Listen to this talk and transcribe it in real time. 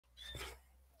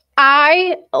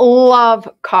I love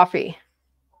coffee.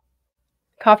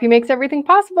 Coffee makes everything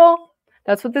possible.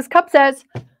 That's what this cup says.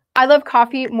 I love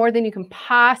coffee more than you can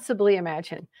possibly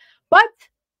imagine. But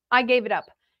I gave it up.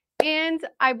 And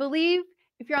I believe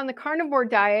if you're on the carnivore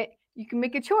diet, you can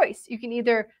make a choice. You can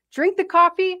either drink the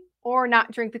coffee or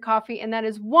not drink the coffee. And that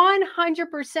is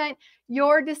 100%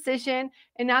 your decision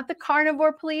and not the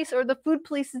carnivore police or the food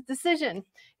police's decision.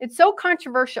 It's so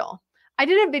controversial. I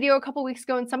did a video a couple weeks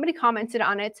ago and somebody commented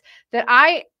on it that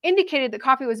I indicated that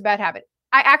coffee was a bad habit.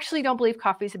 I actually don't believe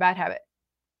coffee is a bad habit.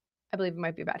 I believe it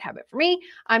might be a bad habit for me.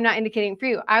 I'm not indicating for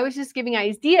you. I was just giving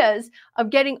ideas of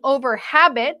getting over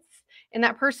habits and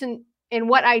that person and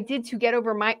what I did to get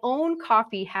over my own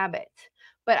coffee habit.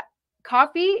 But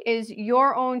coffee is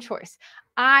your own choice.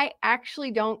 I actually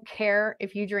don't care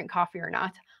if you drink coffee or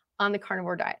not on the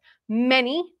carnivore diet.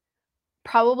 Many,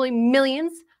 probably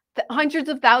millions, hundreds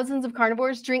of thousands of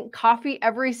carnivores drink coffee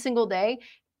every single day,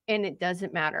 and it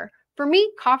doesn't matter. For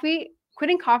me,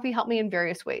 quitting coffee helped me in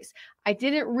various ways. I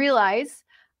didn't realize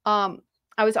I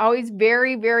was always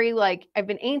very, very like, I've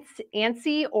been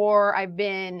antsy or I've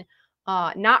been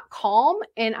not calm.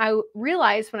 And I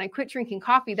realized when I quit drinking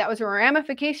coffee, that was a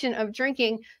ramification of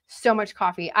drinking so much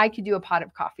coffee. I could do a pot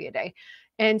of coffee a day.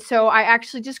 And so I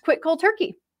actually just quit cold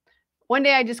turkey. One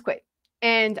day I just quit.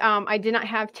 And I did not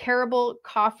have terrible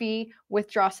coffee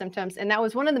withdrawal symptoms. And that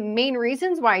was one of the main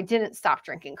reasons why I didn't stop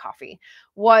drinking coffee,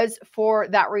 was for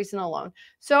that reason alone.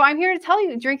 So I'm here to tell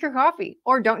you, drink your coffee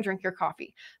or don't drink your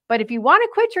coffee. But if you want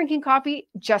to quit drinking coffee,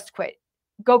 just quit.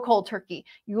 Go cold turkey.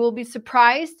 You will be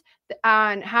surprised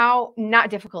on how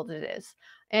not difficult it is.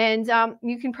 And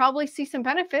you can probably see some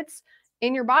benefits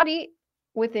in your body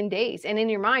within days and in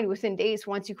your mind within days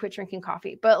once you quit drinking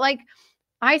coffee. But like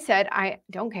I said, I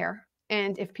don't care.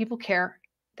 And if people care,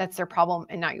 that's their problem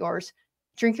and not yours.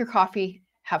 Drink your coffee,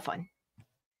 have fun.